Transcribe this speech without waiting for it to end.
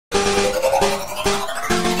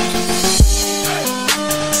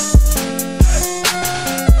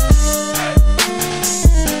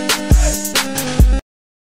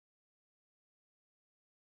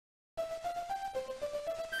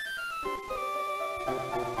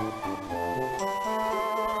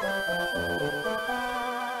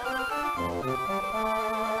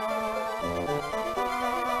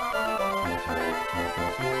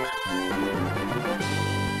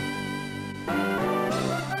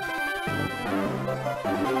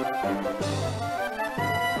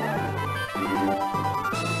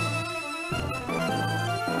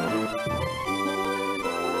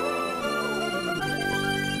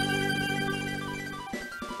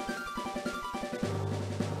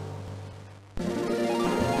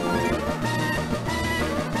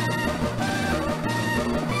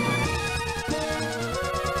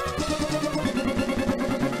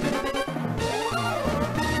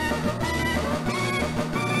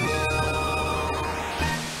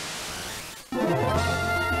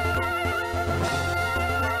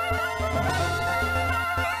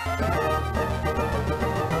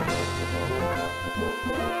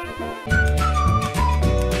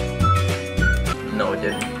No, it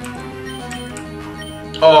didn't.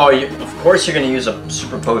 Oh, of course you're gonna use a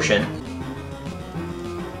super potion.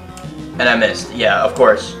 And I missed. Yeah, of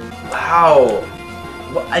course. Wow.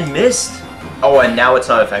 What? I missed? Oh, and now it's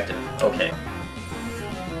not effective. Okay.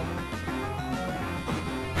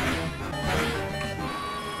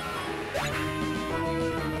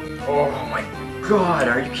 Oh my god,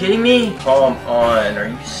 are you kidding me? Come on, are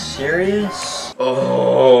you serious?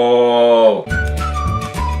 Oh.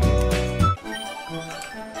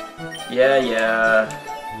 Yeah.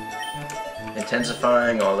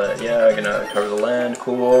 Intensifying, all that. Yeah, gonna cover the land,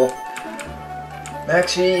 cool.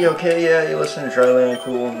 Maxie, okay, yeah, you listen to Dryland,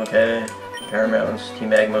 cool, okay. Paramounts, Team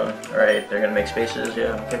Magma, alright, they're gonna make spaces,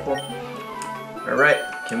 yeah, okay, cool. Alright,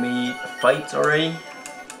 can we fight already?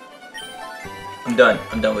 I'm done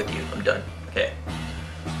with you, I'm done, okay.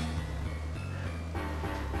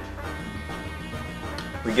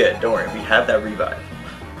 We good, don't worry, we have that revive.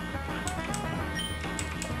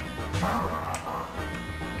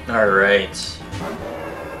 Alright.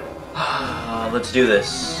 Let's do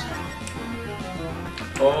this.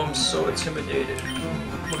 Oh, I'm so intimidated.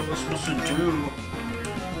 What am I supposed to do?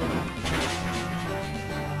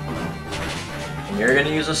 And you're gonna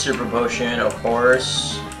use a super potion, of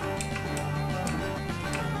course.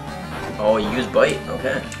 Oh, you use bite,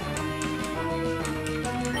 okay.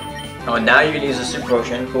 Oh, and now you're gonna use a super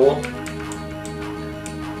potion, cool.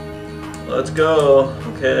 Let's go,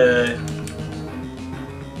 okay.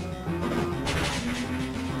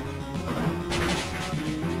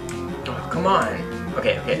 Oh, come on.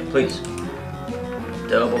 Okay, please.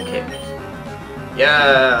 Double kick.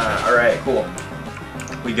 Yeah, alright, cool.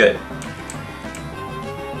 We good.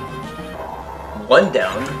 One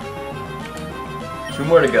down. 2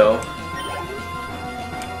 more to go.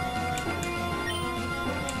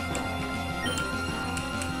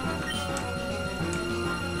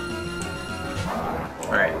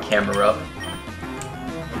 Alright, camera up.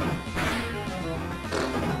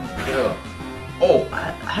 Ugh. Oh,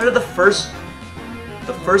 how did the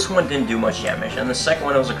first one didn't do much damage, and the second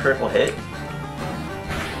one it was a critical hit.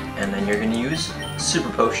 And then you're gonna use super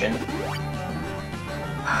potion.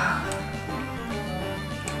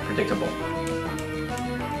 Predictable.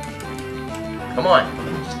 Come on,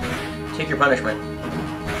 take your punishment.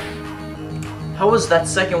 How was that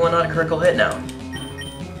second one not a critical hit now?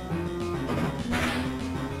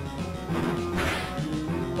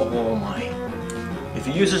 Oh my. If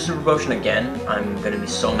you use a super potion again, I'm gonna be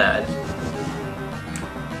so mad.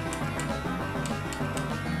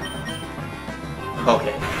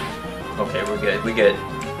 Okay, we're good.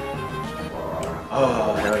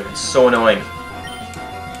 Oh, that would have been so annoying.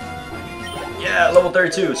 Yeah, level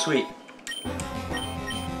 32, sweet.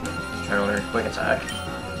 Trying to learn quick attack.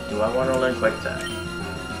 Do I want to learn quick attack?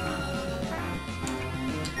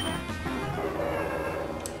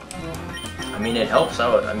 I mean, it helps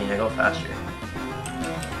out. I mean, I go faster.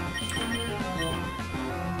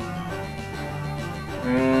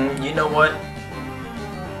 You know what?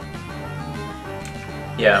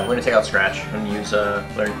 Yeah, we're gonna take out Scratch and use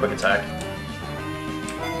learn quick attack.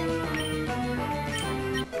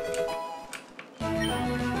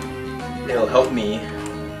 It'll help me.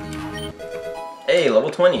 Hey,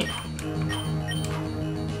 level 20.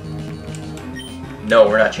 No,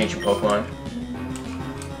 we're not changing Pokemon.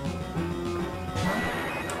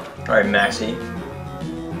 Alright, Maxie.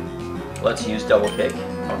 Let's use double kick.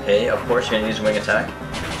 Okay, of course you're gonna use wing attack.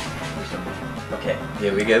 Okay,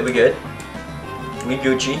 yeah, we good. We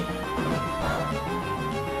Gucci.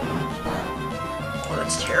 Oh,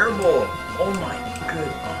 that's terrible. Oh my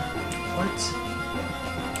good. What?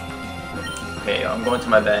 Okay, I'm going to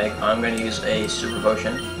my bag. I'm going to use a super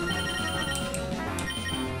potion.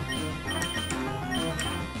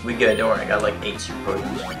 We good, don't worry. I got like 8 super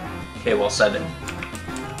potions. Okay, well 7.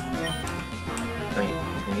 Can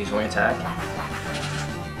we use wing attack?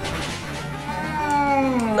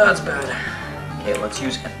 That's bad. Okay, let's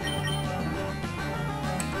use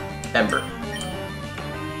Ember.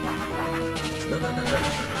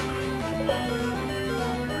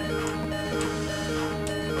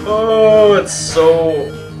 Oh, it's so...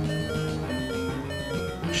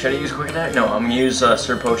 Should I use Quick Attack? No, I'm gonna use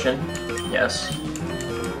Surge Potion. Yes.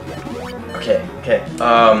 Okay, okay.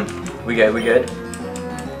 We good.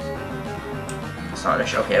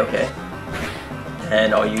 Astonish, okay.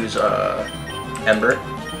 And I'll use Ember.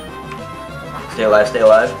 Stay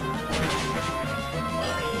alive.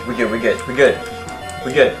 Okay, we good.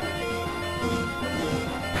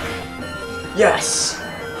 Yes!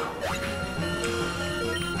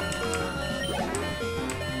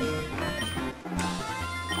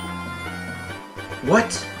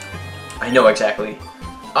 What? I know exactly.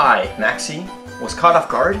 Maxie, was caught off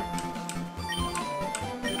guard?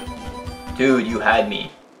 Dude, you had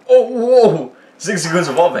me. Oh, whoa! Zigzagoon's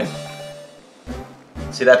evolving.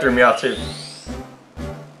 See, that threw me off too.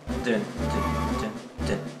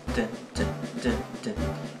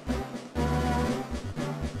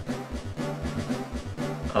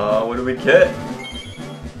 What do we get?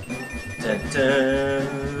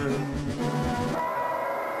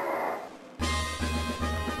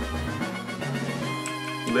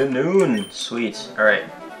 Linoon. Sweet. Alright.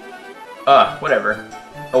 Whatever.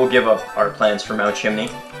 I will give up our plans for Mount Chimney.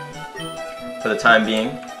 For the time being.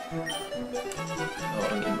 Oh,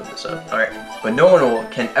 let me move this up. Alright. But no one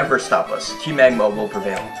can ever stop us. Team Magma will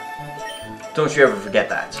prevail. Don't you ever forget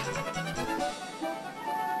that.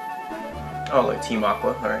 Oh, like Team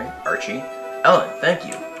Aqua. Alright. Archie. Ellen, thank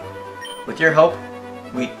you. With your help,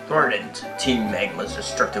 we thwarted Team Magma's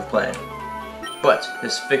destructive plan. But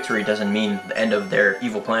this victory doesn't mean the end of their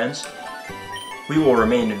evil plans. We will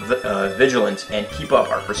remain vigilant and keep up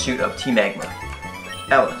our pursuit of Team Magma.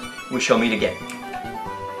 Ellen, we shall meet again.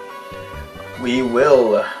 We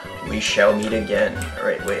will. We shall meet again.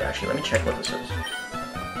 Alright, wait, actually, let me check what this is.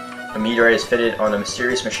 A meteorite is fitted on a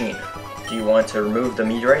mysterious machine. Do you want to remove the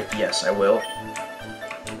meteorite? Yes, I will.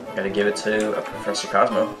 Gotta give it to Professor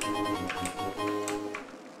Cosmo.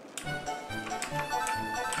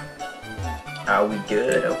 Are we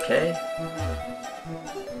good? Okay.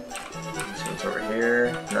 Let's see what's over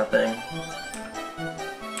here. Nothing.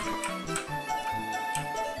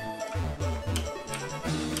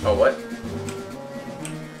 Oh, what?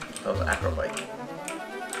 That was an acro bike.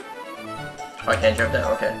 Oh, I can't jump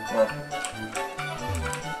down. Okay, well.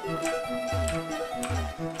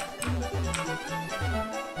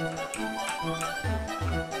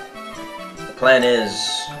 The plan is...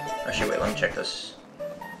 Actually, wait, let me check this.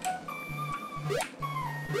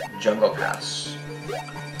 Jungle Pass.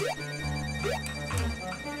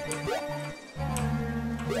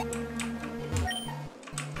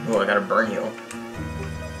 Oh, I got a burn heal.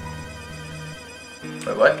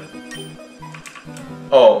 Wait, what?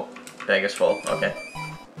 Oh, bag is full. Okay.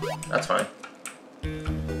 That's fine.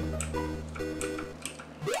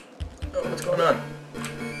 Oh, what's going on?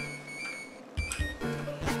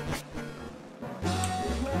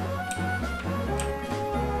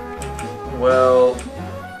 Well...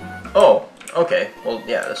 Oh, okay. Well,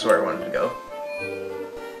 yeah, that's where I wanted to go.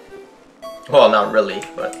 Well, not really,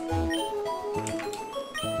 but...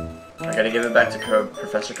 I gotta give it back to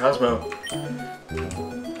Professor Cosmo.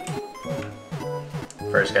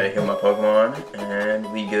 First, gotta heal my Pokemon, and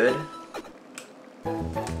we good.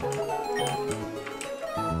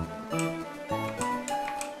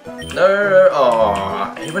 No.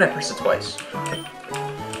 Aww, I hate when I press it twice.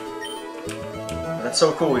 That's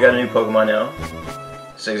so cool, we got a new Pokemon now.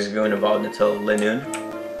 Zigzagoon evolved until Linoon.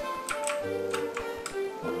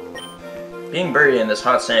 Being buried in this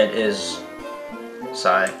hot sand is...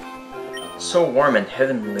 Sigh. So warm and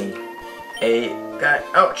heavenly.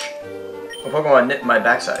 Ouch! A Pokemon nipped my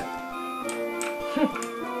backside.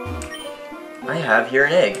 I have here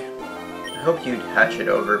an egg. I hoped you'd hatch it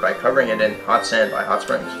over by covering it in hot sand by hot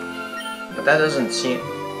springs. But that doesn't seem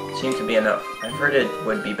to be enough. I've heard it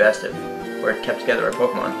would be best if were kept together a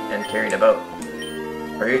Pokemon and carried about.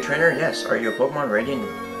 Are you a trainer? Yes. Are you a Pokemon Radiant?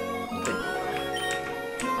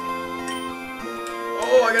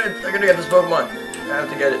 Oh, I gotta get this Pokemon. I have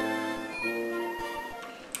to get it.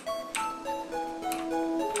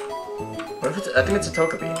 What if it's? I think it's a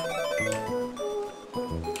Togepi.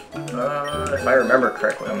 If I remember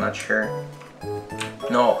correctly, I'm not sure.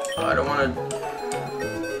 No, I don't want to.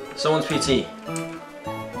 Someone's PT.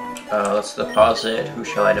 Let's deposit. Who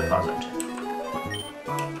shall I deposit?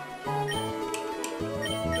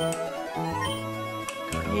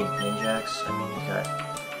 Do I need Ninjax? I mean,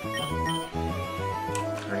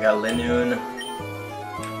 I got Linoon.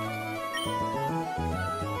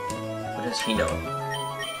 What does he know?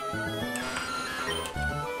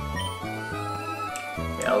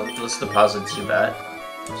 Yeah, let's deposit to that.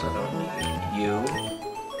 So I don't need you.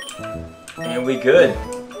 And we good.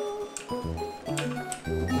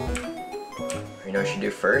 You know what I should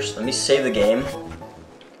do first? Let me save the game.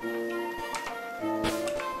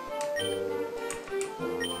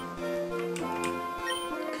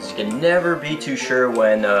 Because you can never be too sure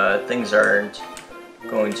when things aren't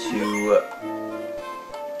going to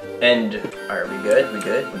end. Alright, we good? We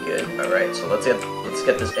good? We good? Alright, so let's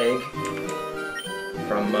get this egg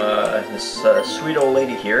from this sweet old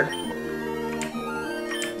lady here.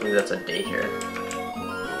 I believe that's a date here.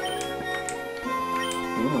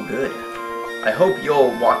 Ooh, good. I hope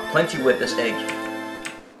you'll walk plenty with this egg.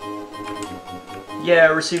 Yeah,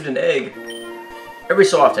 I received an egg. Every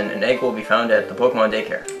so often, an egg will be found at the Pokemon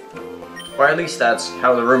daycare. Or at least that's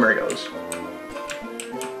how the rumor goes.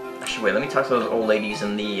 Actually, wait, let me talk to those old ladies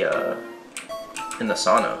in the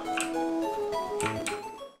sauna.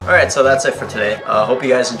 Alright, so that's it for today. Hope you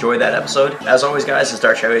guys enjoyed that episode. As always, guys, it's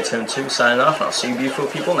Dark2 signing off, and I'll see you beautiful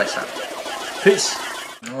people next time. Peace!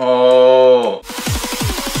 Oh.